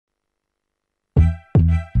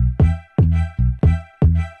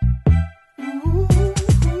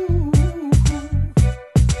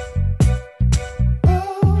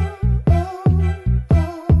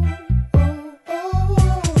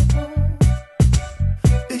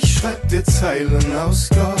dir Zeilen aus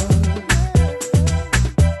Gold,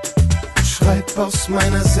 schreib aus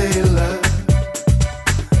meiner Seele.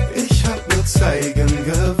 Ich hab nur zeigen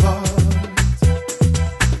gewollt,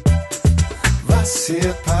 was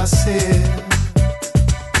hier passiert.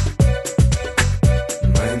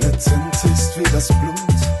 Meine Tinte ist wie das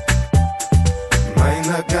Blut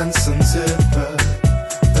meiner ganzen Sippe.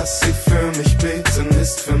 Dass sie für mich beten,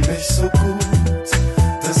 ist für mich so gut,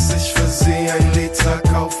 dass ich für sie ein Lied trag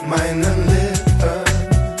auf meinen Lippen.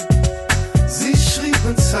 Sie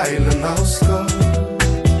schrieben Zeilen aus Gold,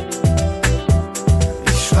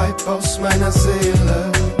 ich schreib aus meiner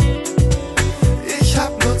Seele. Ich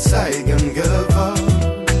hab nur zeigen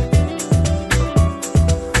gewollt,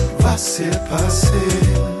 was hier passiert.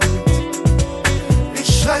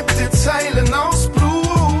 Ich schreib dir Zeilen aus Blut,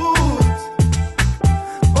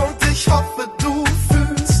 ich hoffe, du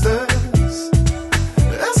fühlst es.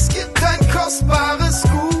 Es gibt ein kostbares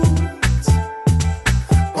Gut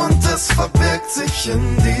und es verbirgt sich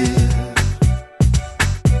in dir.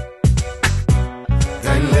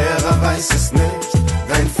 Dein Lehrer weiß es nicht,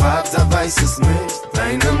 dein Vater weiß es nicht,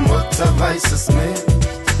 deine Mutter weiß es nicht,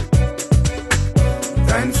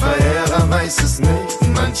 dein Verehrer weiß es nicht.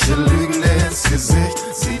 Manche lügen dir ins Gesicht,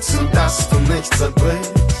 sieh zu, dass du nicht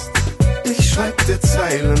zerbrichst. Ich schreib dir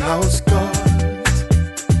Zeilen aus Gold,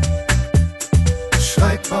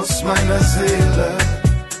 schreib aus meiner Seele.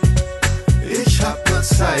 Ich hab nur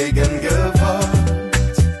zeigen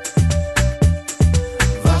gewollt,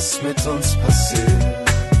 was mit uns passiert.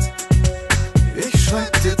 Ich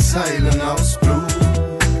schreib dir Zeilen aus Blut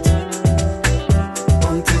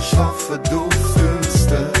und ich hoffe, du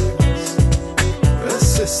fühlst es.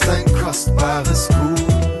 Es ist ein kostbares Gut,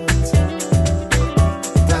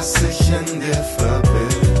 das sich in dir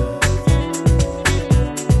verbirgt.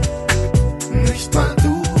 Nicht mal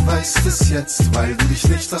du weißt es jetzt, weil du dich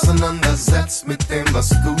nicht auseinandersetzt mit dem, was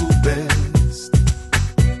du bist.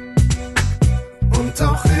 Und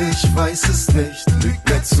auch ich weiß es nicht, lüg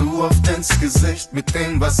mir zu oft ins Gesicht mit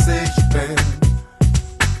dem, was ich bin.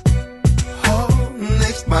 Oh,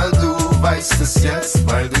 nicht mal du weißt es jetzt,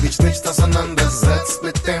 weil du dich nicht auseinandersetzt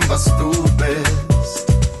mit dem, was du bist.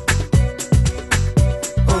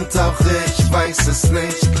 Und auch ich weiß es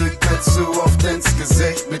nicht, lüg mir zu oft ins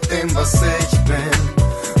Gesicht mit dem, was ich bin.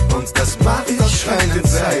 Und das macht doch keine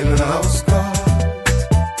Zeilen aus Gold,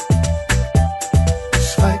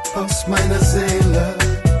 schreib aus meiner Seele.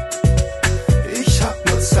 Ich hab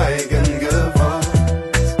nur zeigen gewollt,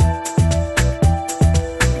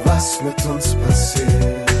 was mit uns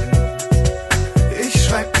passiert. Ich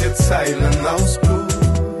schreib dir Zeilen aus Blut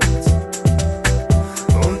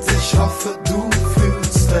und ich hoffe, du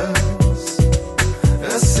fühlst es.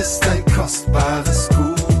 Es ist ein kostbares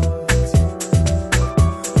Gut,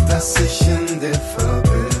 das sich in dir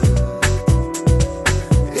verbirgt.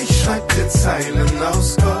 Ich schreib dir Zeilen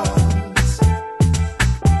aus Gold,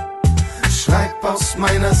 schreib aus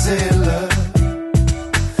meiner Seele.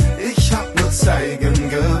 Ich hab nur zeigen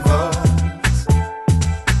gewollt,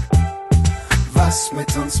 was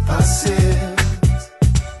mit uns passiert.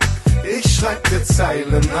 Ich schreib dir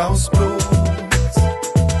Zeilen aus Blut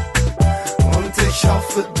und ich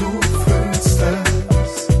hoffe, du fühlst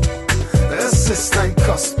es. Es ist ein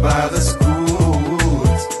kostbares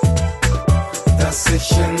Gut, das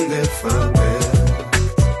sich in dir verbirgt.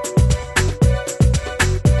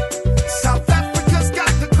 South Africa's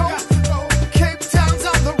got the gold, Cape Town's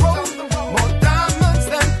on the road, more diamonds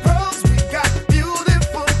than pearls, we got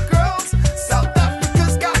beautiful girls. South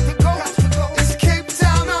Africa's got the gold, is Cape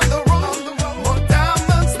Town on the road, more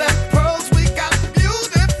diamonds than pearls, we got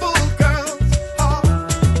beautiful girls. Oh,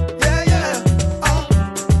 yeah, yeah, oh,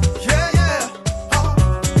 yeah, yeah, oh,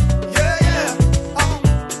 yeah, yeah, oh,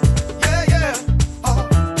 yeah, yeah, oh,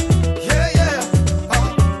 yeah, yeah,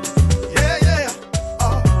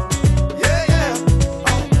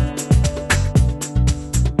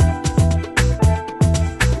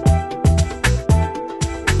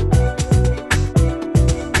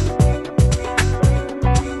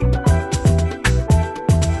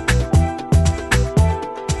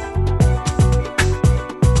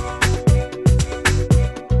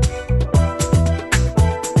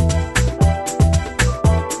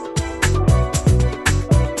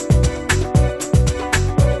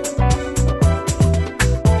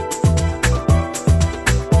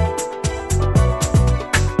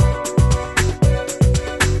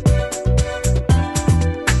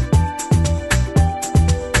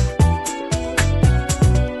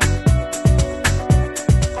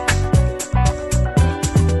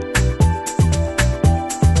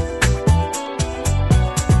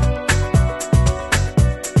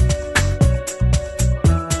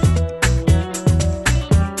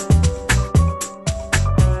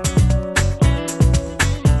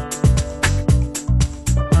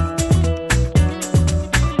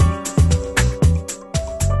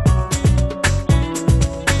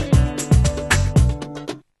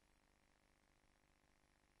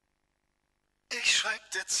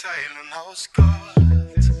 Zeilen aus Gold.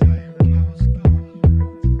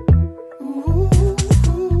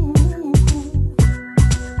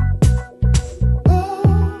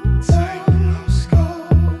 Zeilen aus Gold.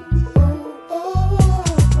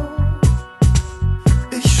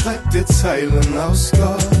 Ich schreib dir Zeilen aus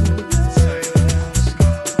Gold.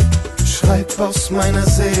 Schreib aus meiner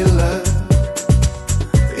Seele.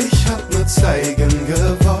 Ich hab nur zeigen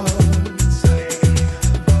gewollt.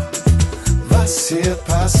 Was hier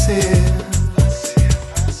passiert.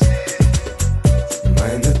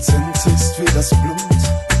 Meine Tinte ist wie das Blut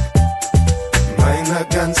meiner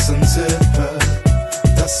ganzen Sippe.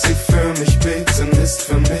 Dass sie für mich beten, ist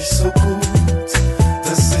für mich so gut,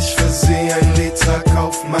 dass ich für sie ein Lied trag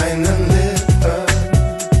auf meinen Lippen.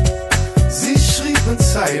 Sie schrieben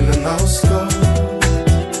Zeilen aus Gold.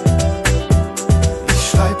 Ich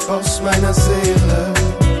schreib aus meiner Seele.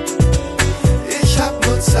 Ich hab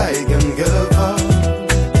nur zeigen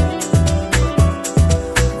gewollt,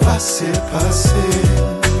 was hier passiert.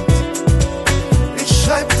 Ich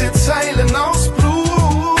schreib dir Zeilen aus Blut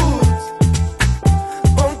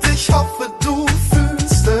und ich hoffe, du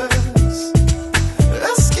fühlst es.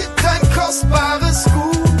 Es gibt ein kostbares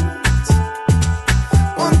Gut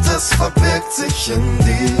und es verbirgt sich in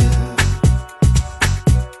dir.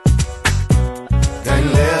 Dein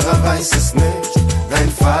Lehrer weiß es nicht,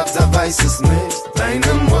 dein Vater weiß es nicht,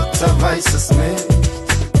 deine Mutter weiß es nicht,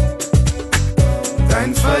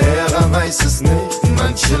 dein Verehrer weiß es nicht.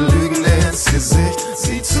 Manche lügen dir ins Gesicht,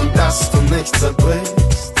 sieh zu, dass du nicht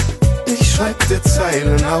zerbrichst. Ich schreib dir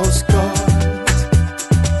Zeilen aus Gold.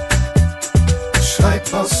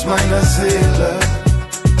 Schreib aus meiner Seele.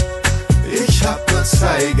 Ich hab nur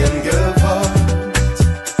zeigen gewollt,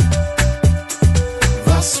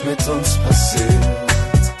 was mit uns passiert.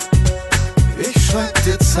 Ich schreib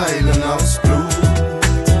dir Zeilen aus Blut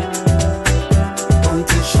und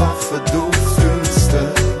ich hoffe, du fühlst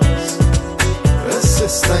es. Es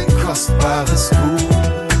ist ein kostbares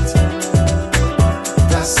Gut,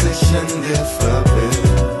 das sich in dir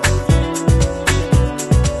verbirgt.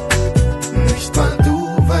 Nicht mal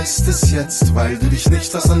du weißt es jetzt, weil du dich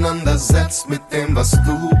nicht auseinandersetzt mit dem, was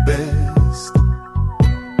du bist.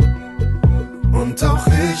 Und auch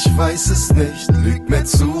ich weiß es nicht, lüg mir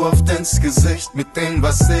zu oft ins Gesicht mit dem,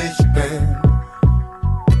 was ich bin.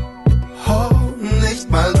 Oh, nicht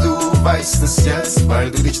mal du weißt es jetzt, weil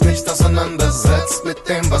du dich nicht auseinandersetzt mit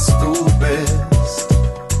dem, was du bist.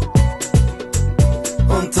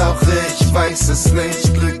 Und auch ich weiß es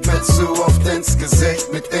nicht, lüg mir zu oft ins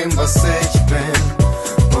Gesicht mit dem, was ich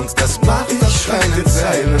bin. Und das macht ich keine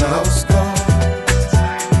Zeilen aus Gold.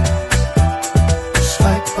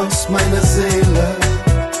 Schreib aus meiner Seele.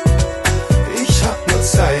 Ich hab nur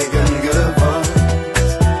zeigen gewollt,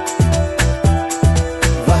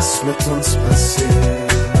 was mit uns passiert.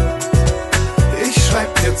 Ich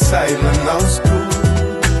schreib dir Zeilen aus Blut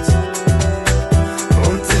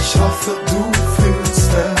und ich hoffe, du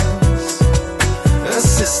fühlst es.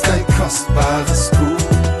 Es ist ein kostbares Gut,